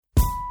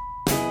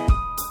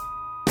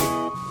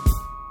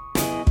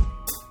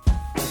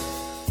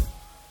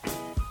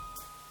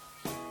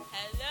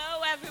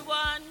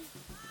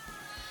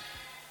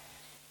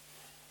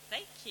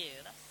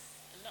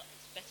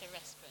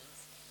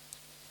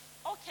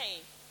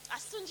Okay.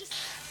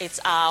 It's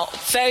our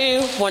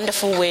very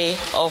wonderful way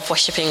of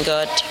worshiping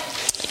God.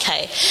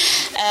 Okay.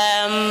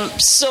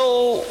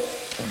 So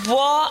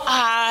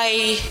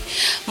my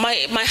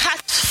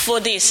heart for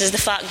this is the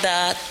fact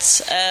that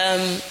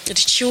the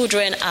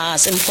children are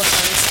as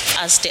important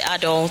as the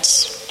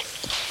adults.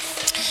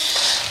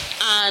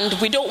 And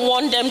we don't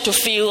want them to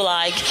feel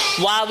like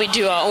while we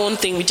do our own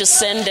thing, we just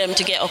send them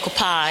to get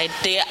occupied.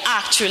 They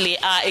actually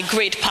are a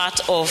great part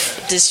of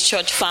this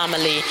church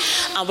family,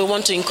 and we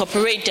want to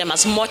incorporate them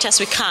as much as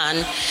we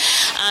can.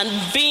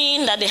 And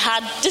being that they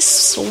had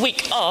this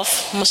week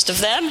off, most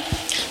of them,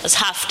 as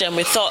half them,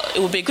 we thought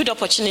it would be a good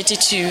opportunity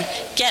to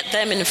get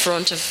them in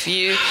front of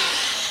you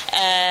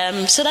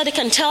so that they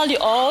can tell you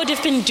all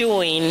they've been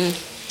doing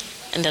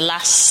in the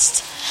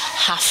last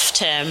half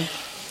term.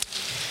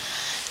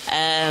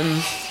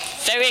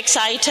 Very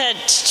excited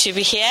to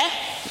be here,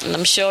 and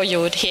I'm sure you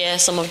would hear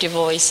some of the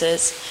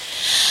voices.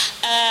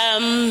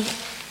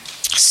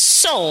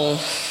 So,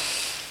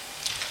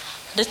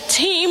 the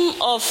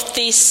theme of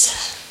this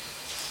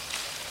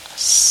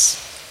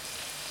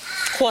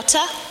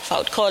quarter, if I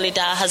would call it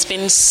that, has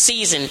been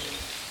season.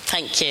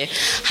 Thank you.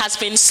 Has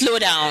been slow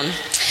down.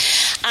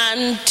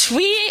 And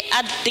we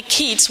at the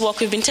Kids Walk,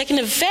 we've been taking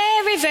a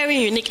very, very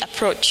unique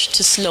approach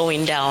to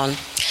slowing down.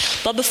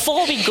 But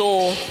before we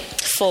go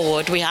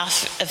forward, we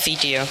have a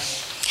video.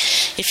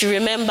 If you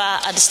remember,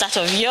 at the start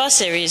of your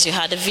series, you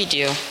had a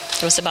video.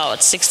 It was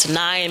about 6 to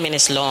 9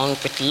 minutes long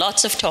with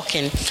lots of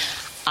talking.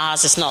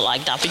 Ours is not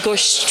like that. We go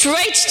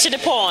straight to the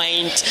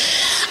point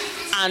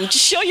and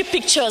just show you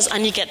pictures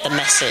and you get the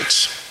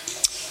message.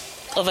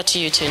 Over to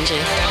you, Tunji.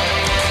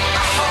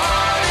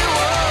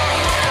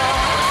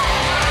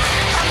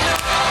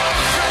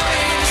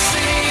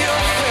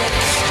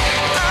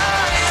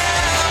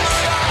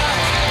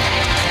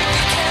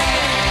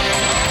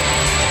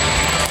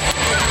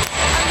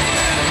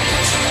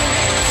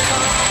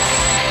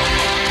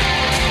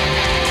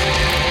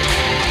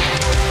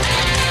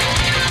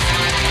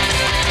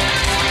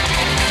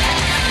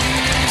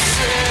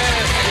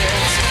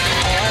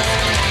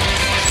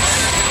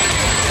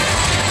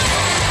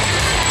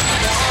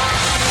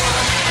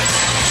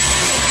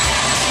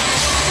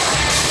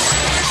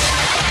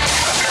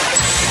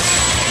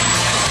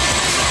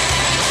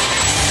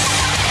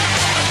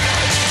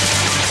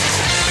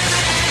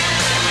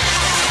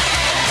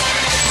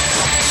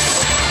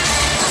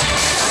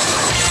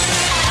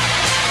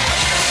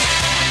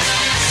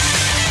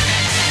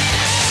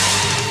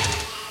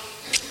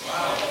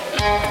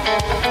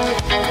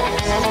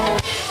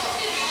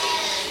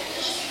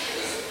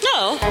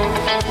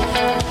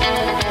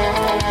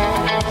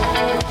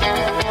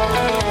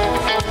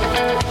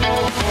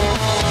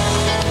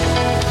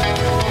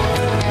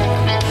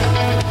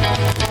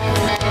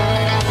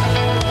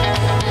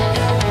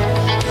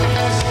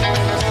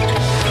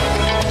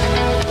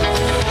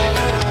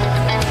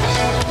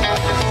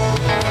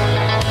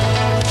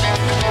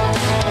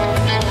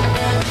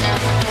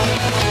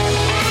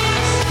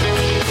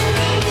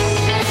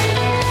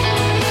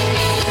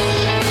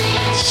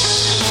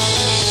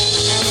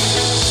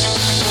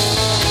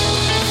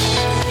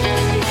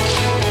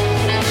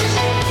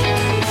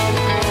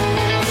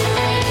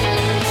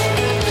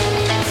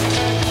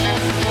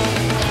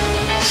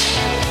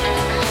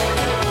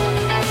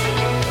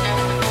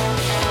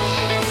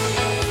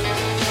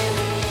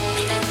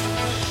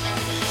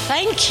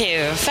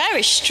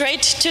 Very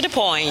straight to the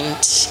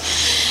point.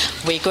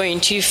 We're going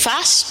too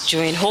fast,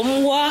 doing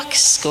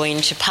homeworks,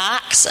 going to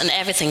parks, and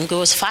everything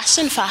goes fast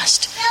and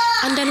fast.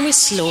 And then we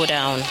slow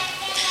down.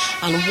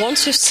 And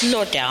once we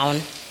slow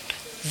down,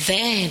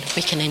 then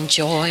we can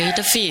enjoy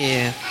the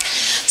view.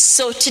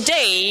 So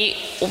today,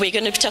 we're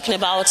going to be talking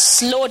about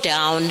slow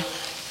down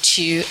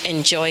to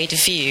enjoy the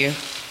view.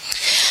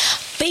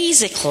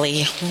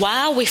 Basically,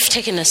 while we've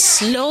taken a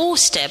slow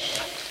step,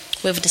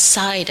 we've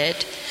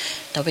decided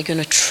that we're going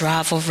to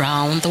travel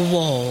around the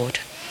world,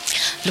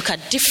 look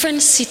at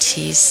different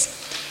cities,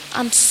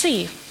 and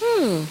see,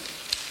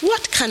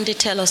 what can they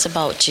tell us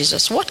about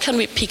Jesus? What can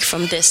we pick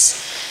from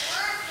this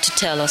to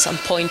tell us and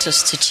point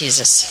us to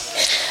Jesus?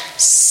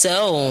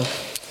 So,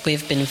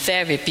 we've been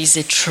very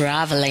busy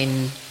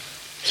traveling,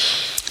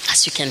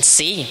 as you can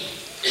see.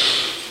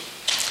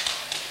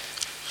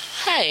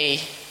 Hey.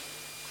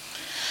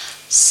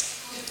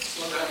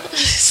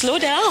 Slow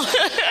down.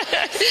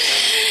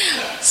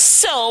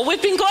 So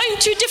we've been going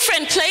to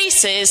different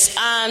places,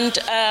 and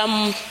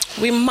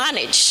we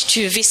managed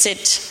to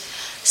visit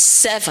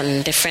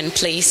 7 different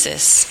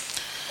places.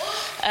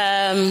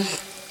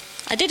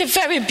 I did a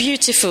very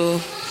beautiful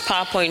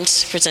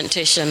PowerPoint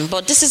presentation,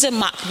 but this is a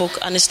MacBook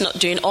and it's not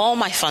doing all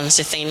my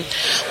fancy thing,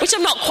 which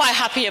I'm not quite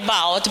happy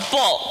about,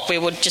 but we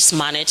would just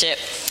manage it.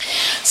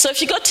 So if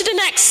you go to the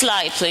next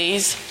slide,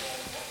 please.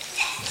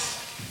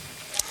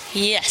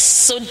 Yes,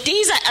 so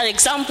these are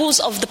examples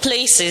of the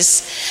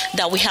places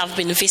that we have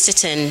been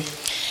visiting.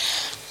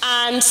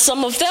 And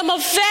some of them are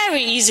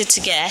very easy to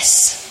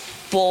guess,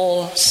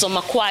 but some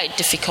are quite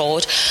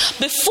difficult.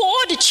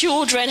 Before the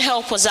children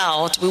help us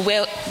out,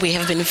 we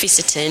have been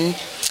visiting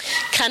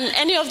Can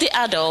any of the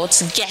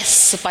adults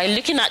guess by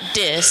looking at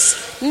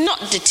this? Not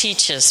the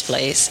teachers,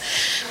 please.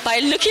 By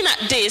looking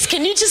at this,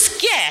 can you just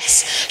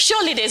guess?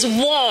 Surely there's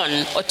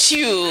one or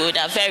two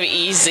that are very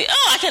easy.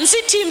 Oh, I can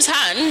see Tim's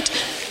hand.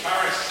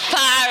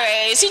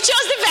 Paris. You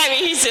chose the very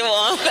easy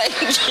one.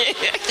 Thank you.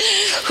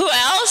 Who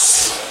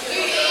else?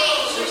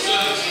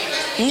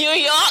 New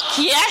York.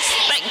 Yes,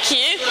 thank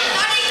you.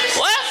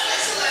 Well,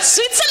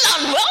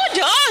 Switzerland. Well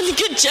done.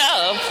 Good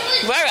job.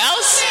 Where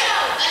else?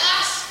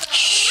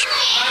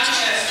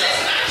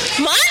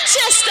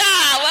 Manchester.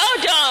 Well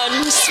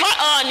done. Spot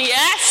on.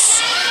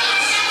 Yes.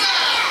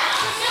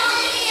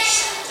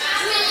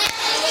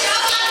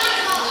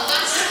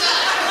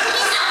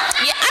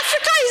 Yeah,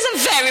 Africa is a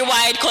very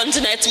wide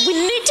continent. We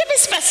need to be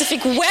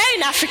specific. Where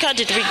in Africa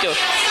did we go?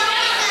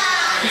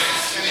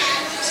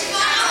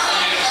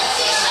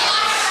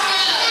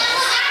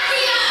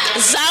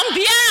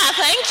 Zambia.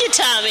 Thank you,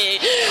 Tammy.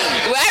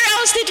 Where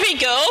else did we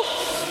go?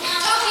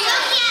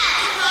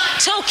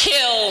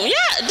 Tokyo.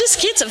 Yeah, these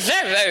kids are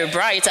very, very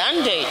bright,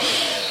 aren't they?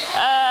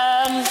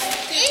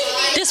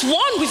 There's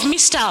one we've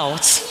missed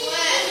out.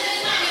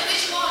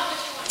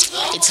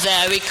 It's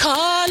very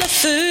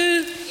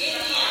colorful.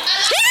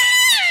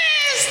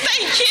 Yes,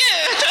 thank you.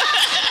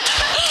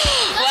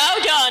 Well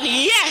done.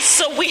 Yes,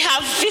 so we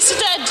have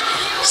visited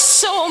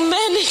so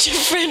many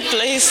different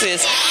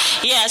places.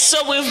 Yeah,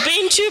 so we've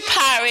been to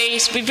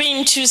Paris, we've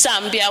been to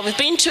Zambia, we've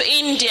been to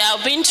India,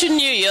 we've been to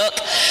New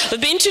York,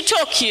 we've been to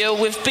Tokyo,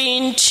 we've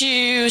been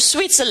to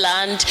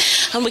Switzerland,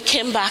 and we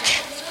came back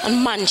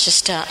and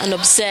Manchester and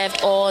observed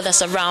all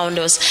that's around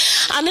us.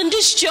 And in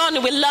this journey,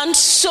 we learned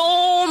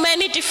so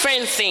many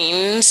different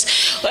things.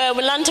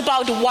 We learned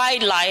about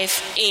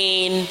wildlife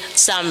in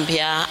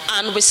Zambia,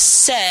 and we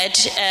said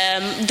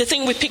the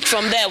thing we picked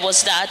from there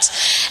was that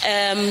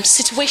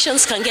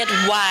situations can get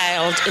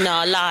wild in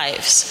our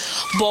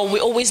lives, but we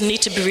always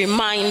need to be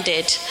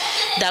reminded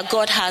that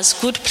God has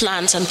good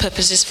plans and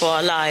purposes for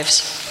our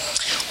lives.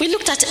 We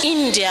looked at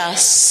India,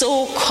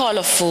 so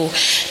colorful.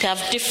 They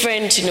have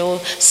different,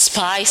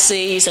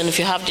 spices, and if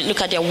you have to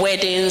look at their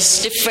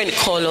weddings, different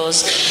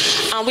colors.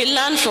 And we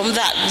learned from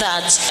that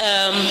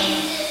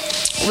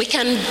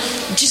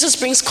Jesus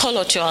brings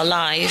color to our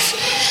life.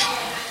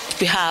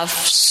 We have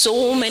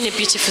so many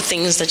beautiful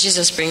things that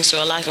Jesus brings to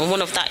our life, and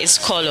one of that is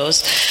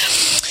colors.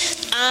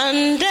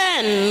 And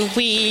then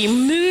we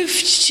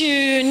moved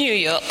to New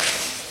York.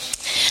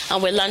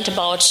 And we learned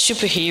about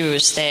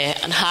superheroes there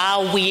and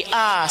how we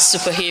are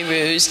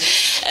superheroes.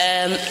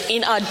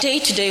 In our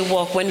day-to-day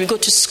work, when we go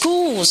to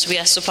schools, we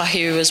are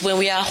superheroes. When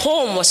we are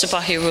home, we're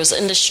superheroes.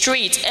 In the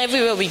street,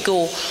 everywhere we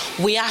go,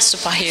 we are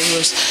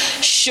superheroes,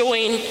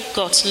 showing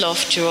God's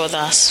love to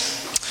others.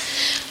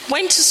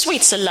 Went to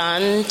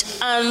Switzerland,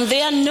 and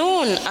they are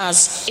known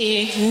as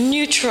a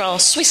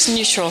Swiss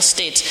neutral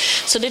state.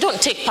 So they don't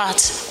take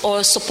part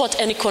or support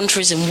any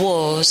countries in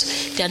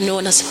wars. They are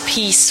known as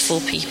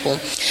peaceful people.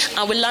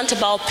 And we learned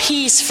about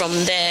peace from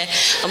there,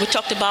 and we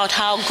talked about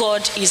how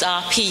God is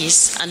our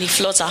peace, and He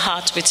floods our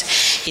heart with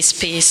His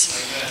peace.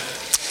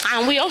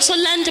 And we also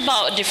learned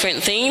about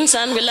different things,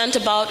 and we learned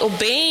about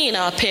obeying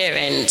our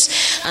parents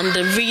and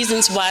the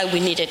reasons why we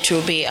needed to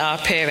obey our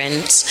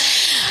parents.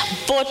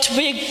 But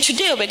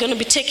today we're going to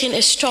be taking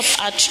a stop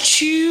at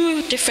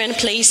two different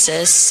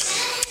places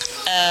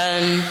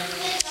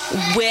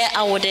where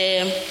I would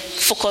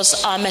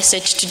focus our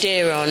message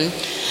today on.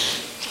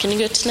 Can you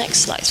go to the next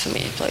slide for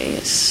me,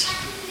 please?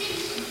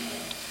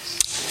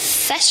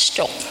 First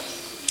stop,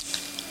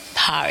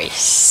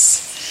 Paris.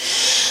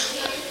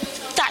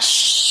 That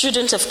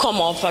shouldn't have come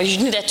up. You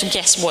needed to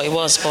guess what it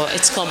was, but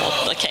it's come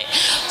up. Okay.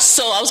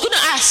 So I was going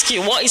to ask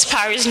you, what is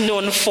Paris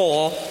known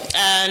for?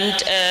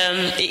 And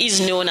it is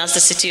known as the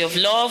city of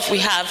love. We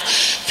have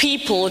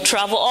people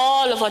travel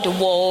all over the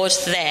world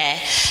there.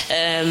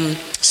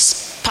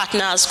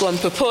 Partners go and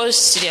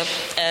propose to their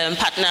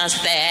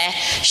partners there,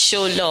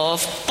 show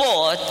love.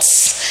 But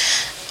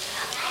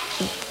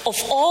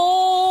of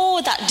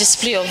all that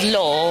display of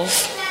love,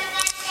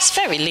 it's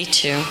very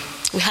little.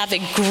 We have a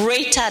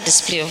greater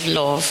display of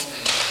love.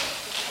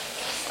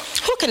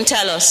 Who can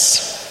tell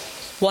us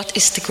what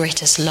is the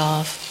greatest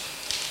love?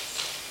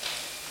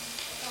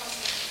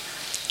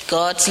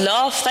 God's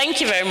love. Thank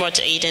you very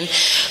much, Aiden.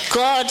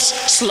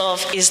 God's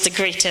love is the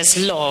greatest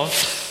love.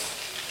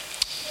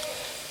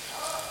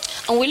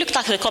 And we looked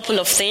at a couple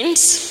of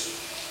things.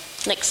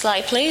 Next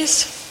slide,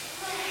 please.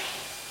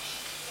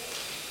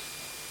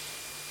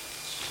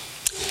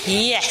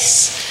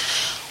 Yes.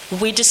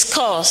 We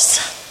discussed,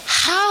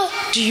 how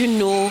do you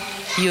know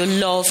you're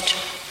loved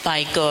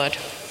by God?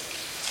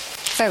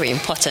 Very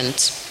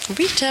important.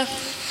 Rita.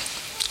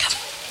 Come.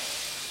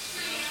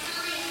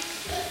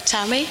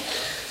 Tammy.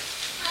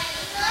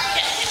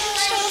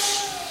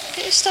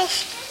 Get your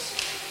stuff.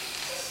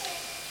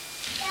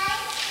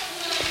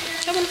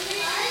 Come on.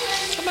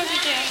 Come over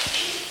here.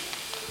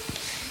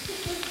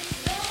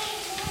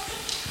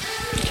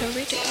 You can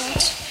read it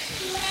out.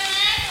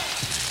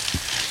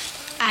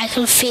 I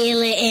can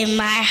feel it in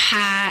my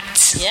heart.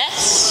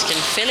 Yes, you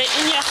can feel it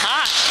in your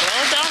heart.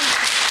 Well done.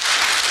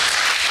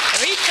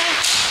 Rita.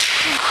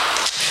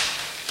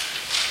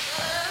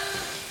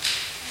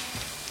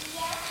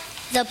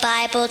 The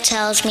Bible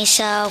tells me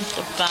so.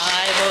 The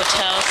Bible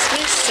tells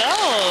me so.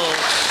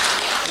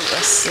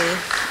 Let's see.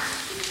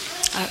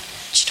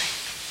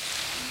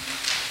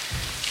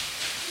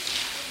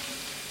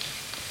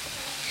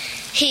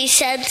 He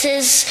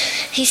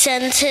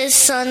sent his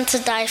son to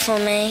die for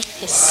me.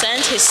 He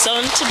sent his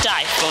son to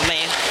die for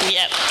me.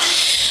 Yep.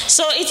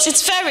 So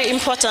it's very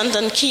important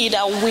and key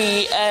that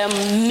we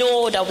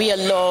know that we are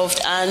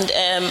loved, and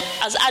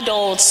as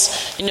adults,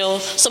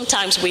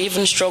 sometimes we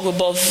even struggle,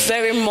 but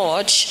very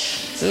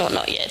much,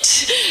 not yet,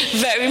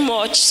 very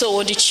much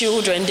so the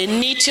children, they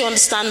need to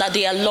understand that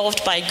they are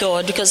loved by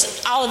God,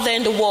 because out there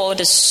in the world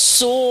there's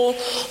so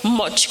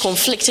much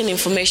conflicting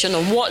information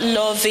on what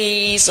love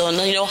is, on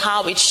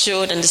how it's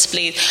showed and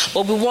displayed,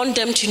 but we want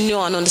them to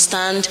know and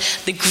understand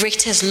the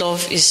greatest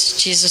love is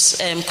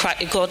Jesus,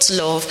 God's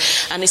love,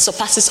 and it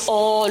surpasses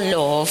all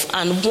love.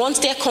 And once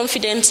they're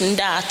confident in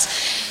that,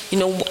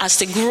 as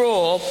they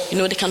grow up,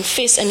 they can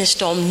face any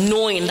storm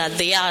knowing that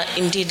they are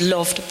indeed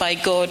loved by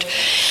God.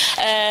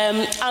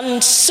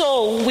 And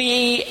so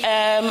we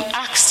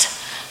asked,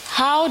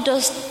 what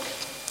does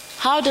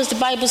the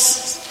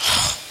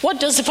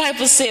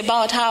Bible say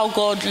about how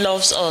God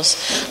loves us?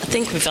 I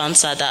think we've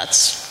answered that.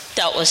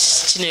 That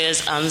was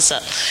Chinere's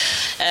answer.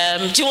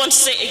 Do you want to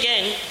say it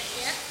again?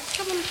 Yeah.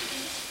 Come on.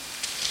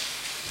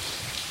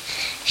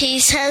 He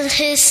sent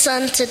his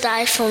son to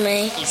die for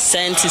me. He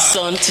sent his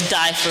son to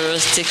die for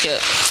us, Tika.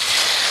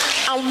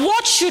 And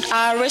what should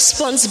our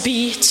response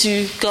be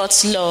to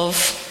God's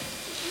love?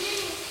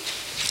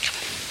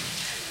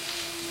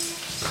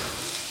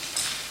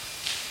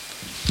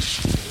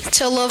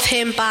 To love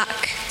him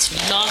back. To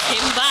love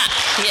him back,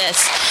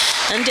 yes.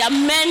 And there are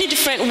many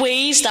different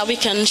ways that we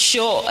can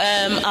show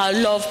our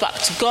love back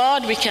to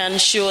God. We can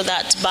show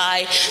that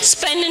by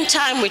spending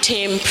time with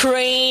him,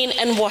 praying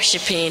and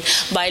worshiping,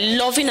 by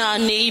loving our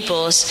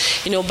neighbors,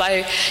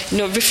 by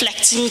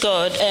reflecting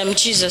God,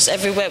 Jesus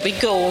everywhere we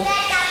go.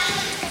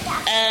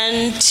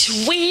 And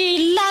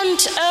we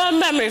learned a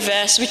memory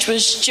verse, which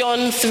was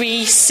John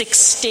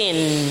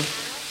 3:16.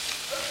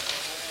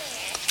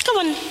 Come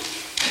on.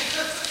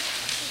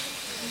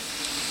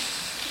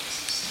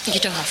 You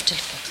don't have to.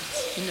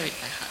 You know it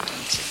by heart,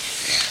 don't you?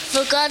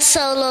 For God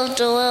so loved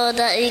the world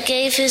that he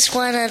gave his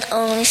one and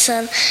only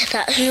Son,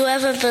 that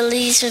whoever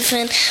believes in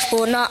him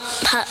will not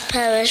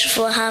perish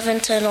but have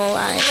eternal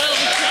life.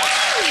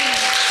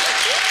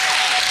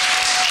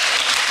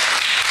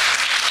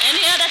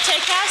 Any other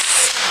takers?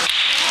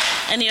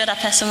 Any other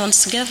person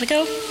wants to give a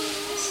go?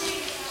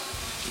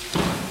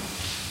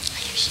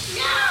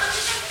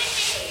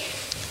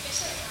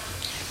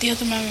 The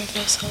other memory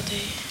verse all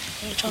day.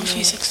 John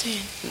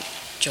 3:16.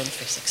 John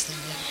 3:16,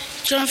 yeah.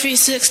 John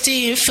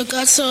 3:16. For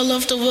God so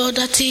loved the world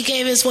that he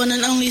gave his one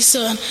and only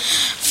Son.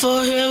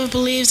 For whoever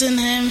believes in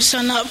him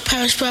shall not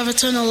perish but have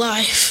eternal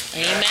life.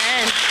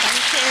 Amen.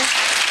 Thank you.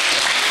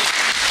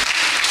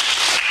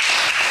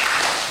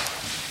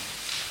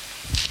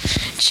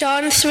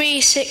 John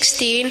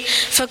 3:16.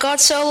 For God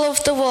so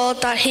loved the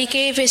world that he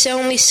gave his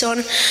only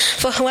Son.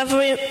 For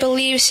whoever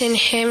believes in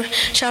him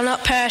shall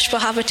not perish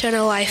but have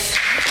eternal life.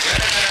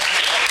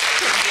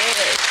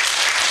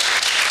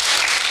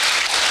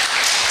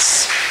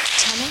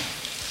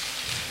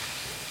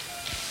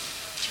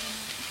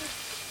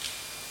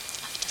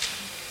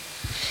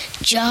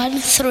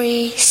 John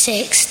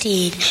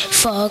 3:16.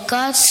 For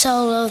God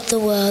so loved the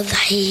world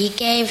that he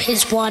gave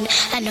his one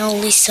and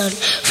only Son.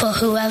 For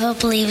whoever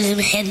believes in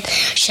him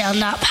shall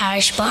not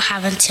perish but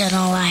have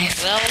eternal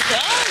life. Well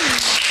done.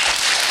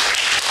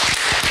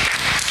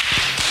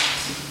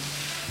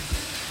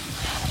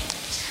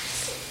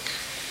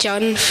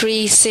 John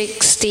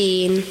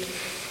 3:16.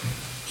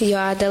 You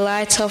are the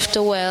light of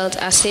the world,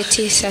 a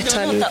city set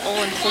on... Not that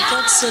one. For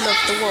God so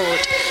loved the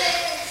world.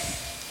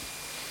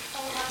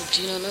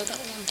 Do you not know that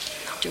one?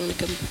 Do you want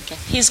to come? Okay.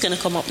 He's going to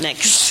come up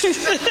next.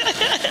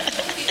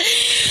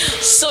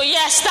 So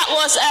yes, that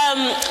was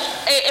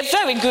a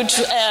very good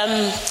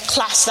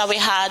class that we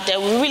had.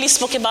 We really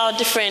spoke about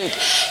different,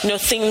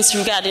 things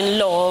regarding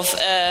love,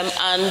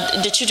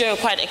 and the children were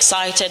quite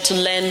excited to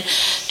learn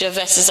the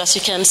verses, as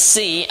you can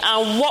see.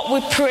 And what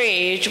we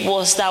prayed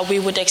was that we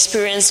would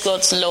experience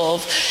God's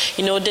love.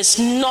 There's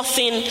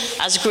nothing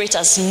as great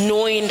as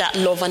knowing that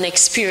love and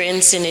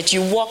experiencing it.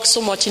 You walk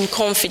so much in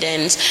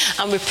confidence,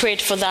 and we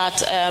prayed for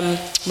that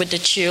with the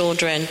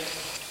children.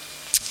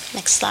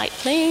 Next slide,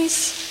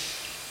 please.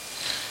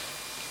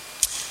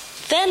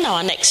 Then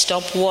our next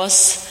stop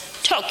was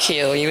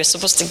Tokyo. You were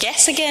supposed to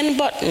guess again,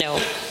 but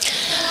no.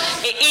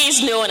 It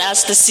is known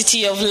as the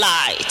City of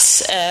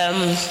Lights,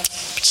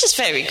 which is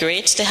very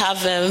great. They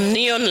have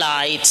neon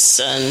lights,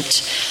 and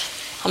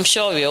I'm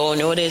sure we all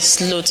know there's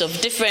loads of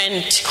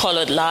different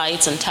colored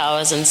lights and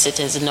towers and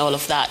cities and all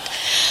of that.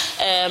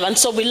 And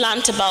so we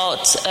learned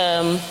about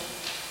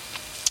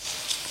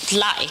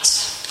light.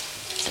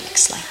 The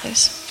next slide,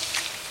 please.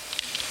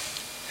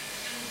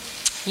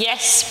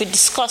 Yes, we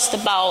discussed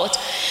about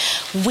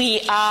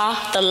we are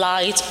the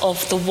light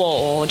of the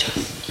world.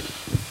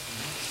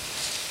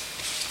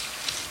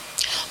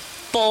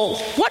 But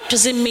what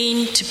does it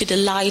mean to be the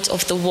light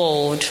of the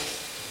world?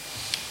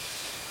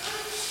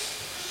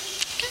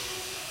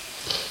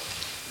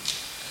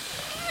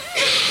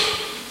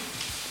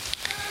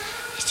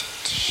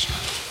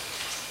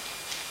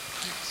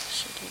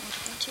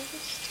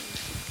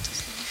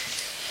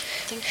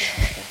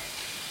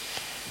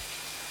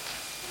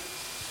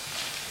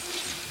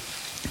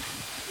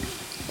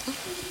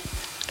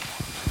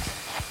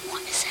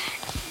 What is that?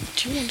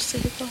 Do you want to say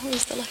who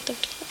is the light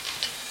of the world?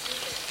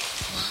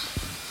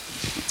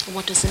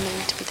 What does it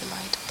mean to be the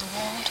light of the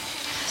world?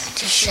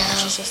 To show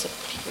Jesus.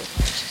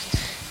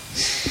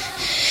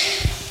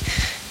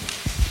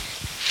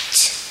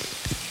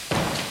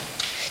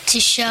 to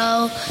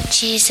show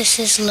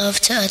Jesus' love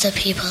to other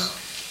people.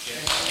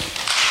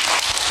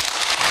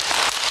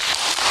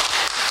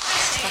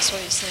 That's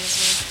what it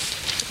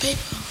says. The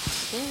paper.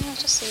 Yeah,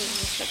 just say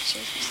reflect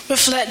Jesus.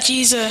 Reflect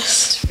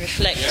Jesus.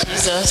 Reflect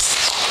Jesus.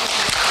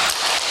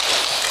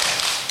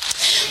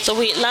 So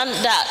we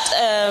learned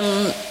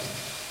that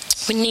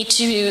we need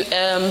to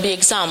be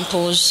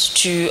examples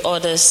to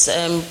others.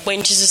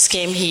 When Jesus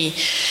came, he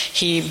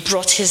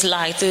brought his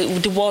light.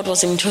 The world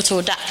was in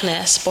total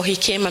darkness, but he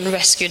came and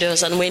rescued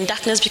us. And we're in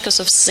darkness because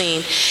of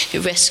sin. He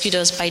rescued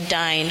us by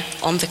dying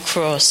on the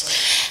cross.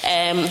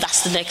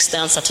 That's the next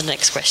answer to the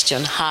next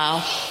question.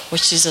 How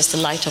was Jesus the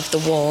light of the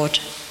world?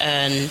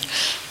 And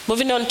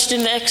moving on to the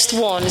next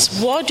one is,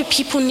 what do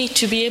people need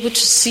to be able to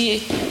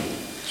see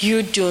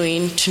you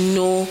doing to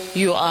know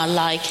you are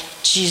like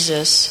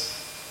Jesus?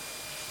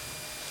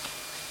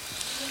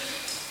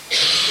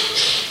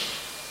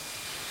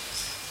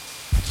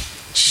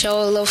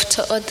 Show love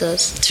to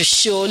others. To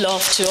show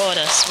love to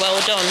others. Well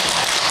done.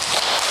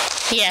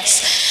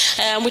 Yes.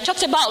 We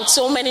talked about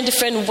so many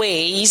different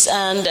ways,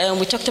 and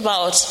we talked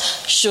about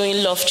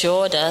showing love to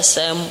others.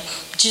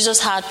 Jesus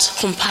had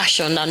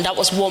compassion, and that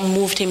was what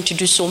moved him to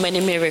do so many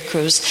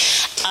miracles.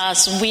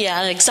 As we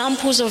are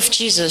examples of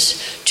Jesus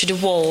to the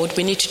world,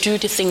 we need to do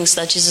the things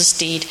that Jesus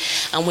did,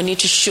 and we need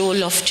to show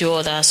love to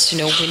others.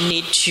 We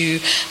need to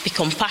be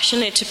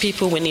compassionate to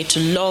people. We need to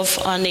love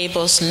our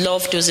neighbors,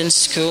 love those in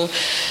school.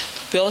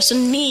 We also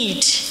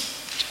need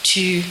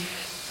to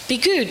be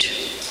good,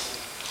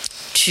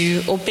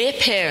 to obey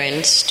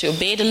parents, to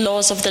obey the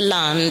laws of the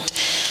land,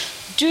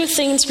 do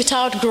things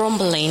without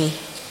grumbling.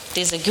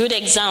 These are good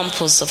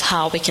examples of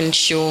how we can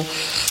show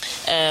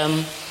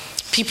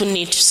people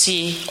need to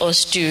see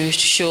us do to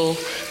show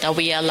that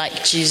we are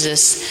like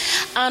Jesus.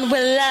 And we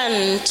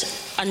learned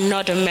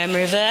another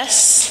memory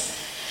verse.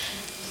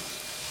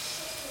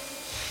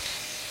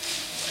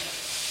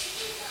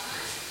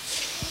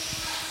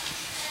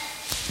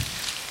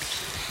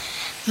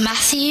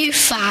 Matthew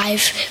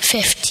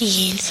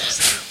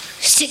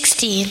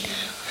 5:16.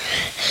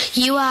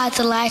 You are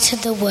the light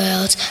of the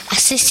world. A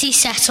city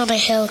set on a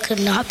hill could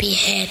not be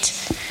hid.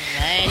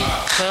 Amen.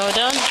 Well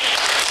done.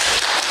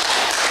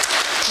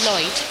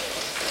 Lloyd.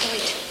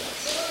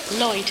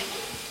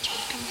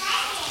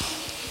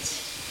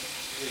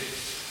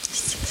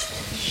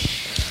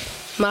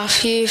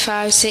 Matthew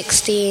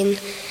 5:16.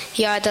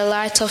 You are the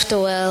light of the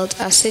world.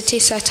 A city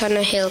set on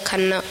a hill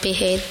cannot be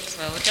hid.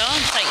 Well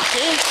done. Thank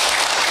you.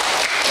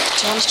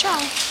 Do you want to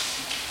try?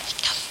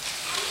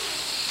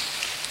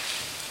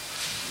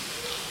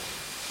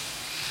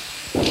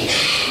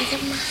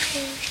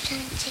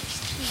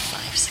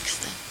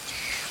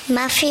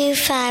 Matthew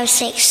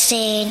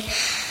 5:16.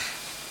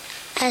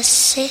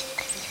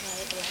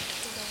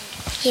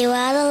 You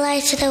are the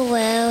light of the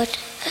world.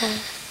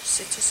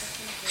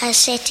 A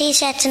city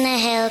set on a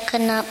hill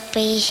cannot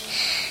be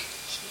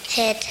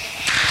hid.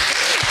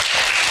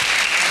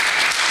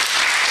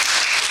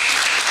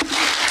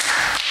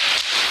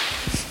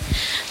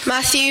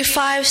 Matthew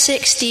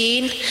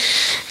 5:16.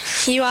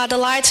 You are the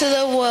light of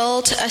the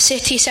world. A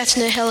city set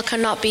on a hill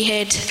cannot be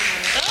hid.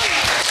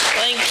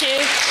 Thank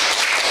you.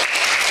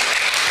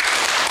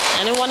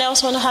 Anyone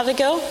else want to have a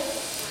go?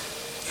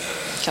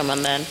 Come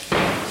on then.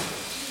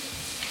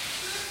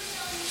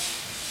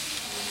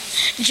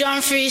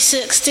 John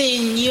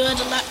 3:16. You are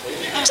the light.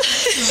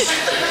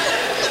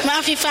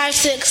 Matthew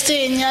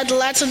 5:16. You are the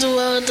light of the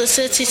world. The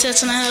city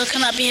set on a hill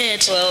cannot be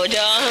hid. Well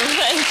done.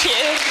 Thank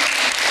you.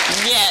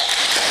 Yeah.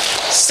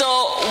 So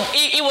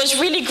it was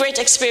really great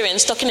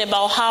experience talking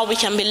about how we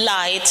can be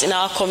light in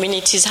our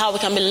communities, how we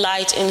can be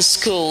light in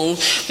school.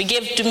 We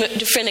gave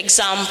different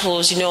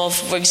examples,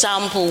 for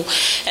example,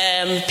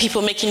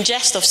 people making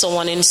jest of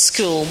someone in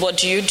school. What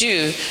do?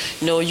 You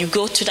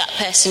go to that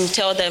person,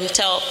 tell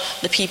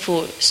the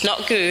people it's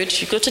not good.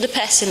 You go to the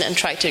person and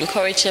try to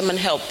encourage them and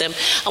help them.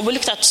 And we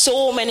looked at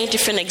so many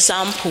different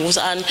examples,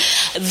 and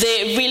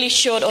they really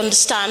showed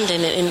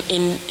understanding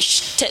in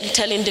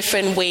telling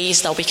different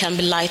ways that we can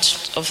be light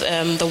of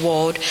the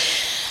world.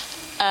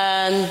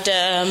 And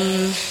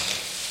that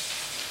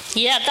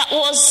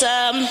was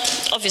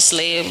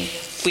obviously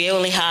we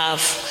only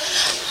have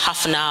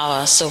half an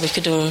hour, so we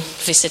couldn't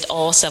visit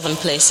all 7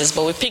 places,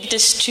 but we picked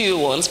these 2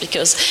 ones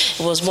because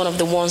it was one of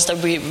the ones that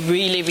we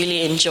really,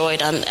 really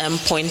enjoyed and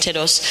pointed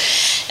us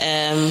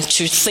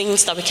to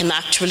things that we can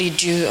actually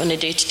do on a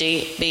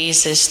day-to-day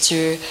basis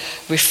to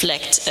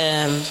reflect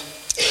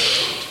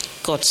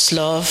God's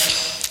love.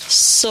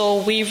 So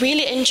we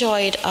really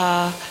enjoyed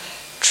our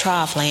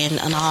traveling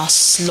and our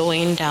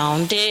slowing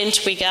down,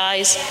 didn't we,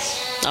 guys?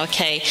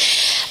 Okay.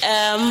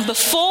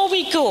 Before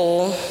we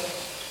go,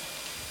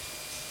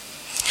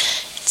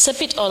 It's a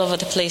bit all over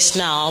the place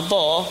now,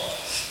 but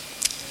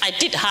I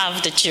did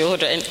have the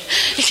children.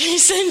 Can you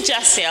send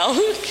Jasiel?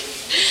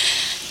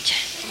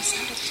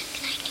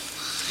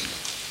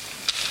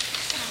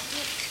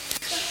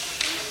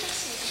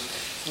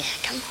 Yeah,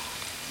 come.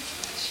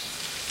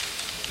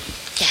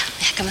 Yeah,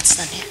 come and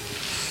stand here.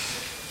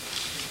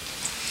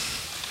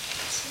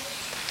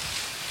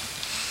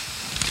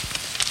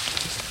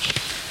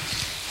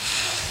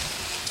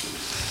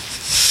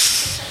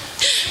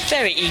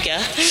 Very eager.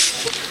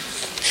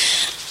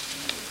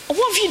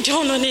 What have you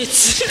done on it?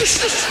 Sorry.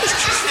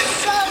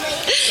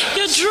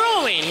 You're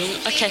drawing.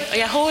 Okay, oh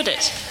yeah, hold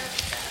it.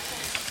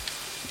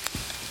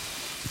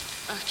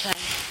 Okay.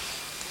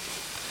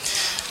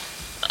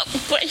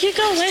 Where are you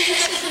going?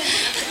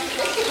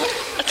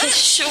 Okay,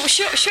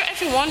 show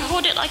everyone.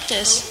 Hold it like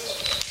this.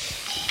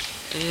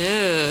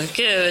 Ooh,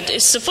 good.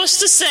 It's supposed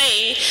to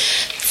say,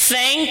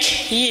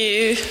 thank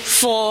you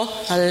for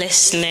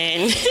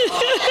listening.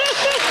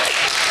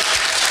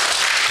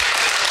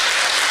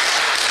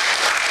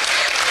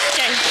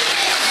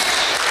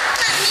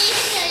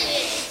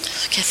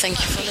 Okay, thank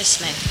you for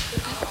listening.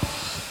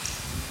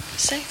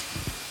 Say,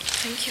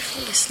 thank you for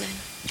listening.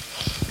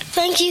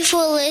 Thank you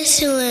for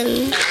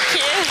listening.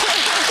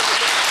 Thank you.